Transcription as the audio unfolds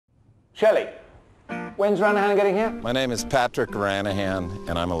Shelley, when's Ranahan getting here? My name is Patrick Ranahan,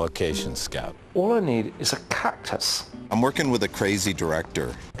 and I'm a location scout. All I need is a cactus. I'm working with a crazy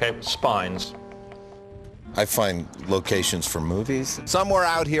director. Okay, spines. I find locations for movies. Somewhere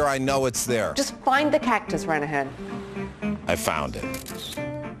out here, I know it's there. Just find the cactus, Ranahan. I found it.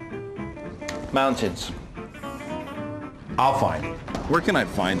 Mountains. I'll find it. Where can I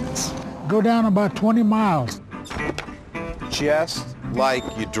find this? Go down about 20 miles. Just like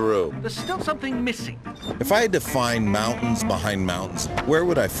you drew. There's still something missing. If I had to find mountains behind mountains, where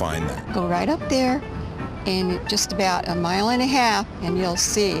would I find that? Go right up there, and just about a mile and a half, and you'll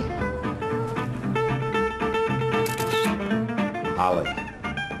see. Ollie.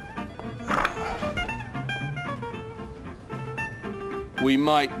 We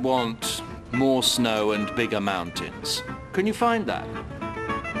might want more snow and bigger mountains. Can you find that?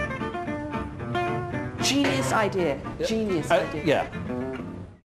 Genius idea. Genius idea. Yeah.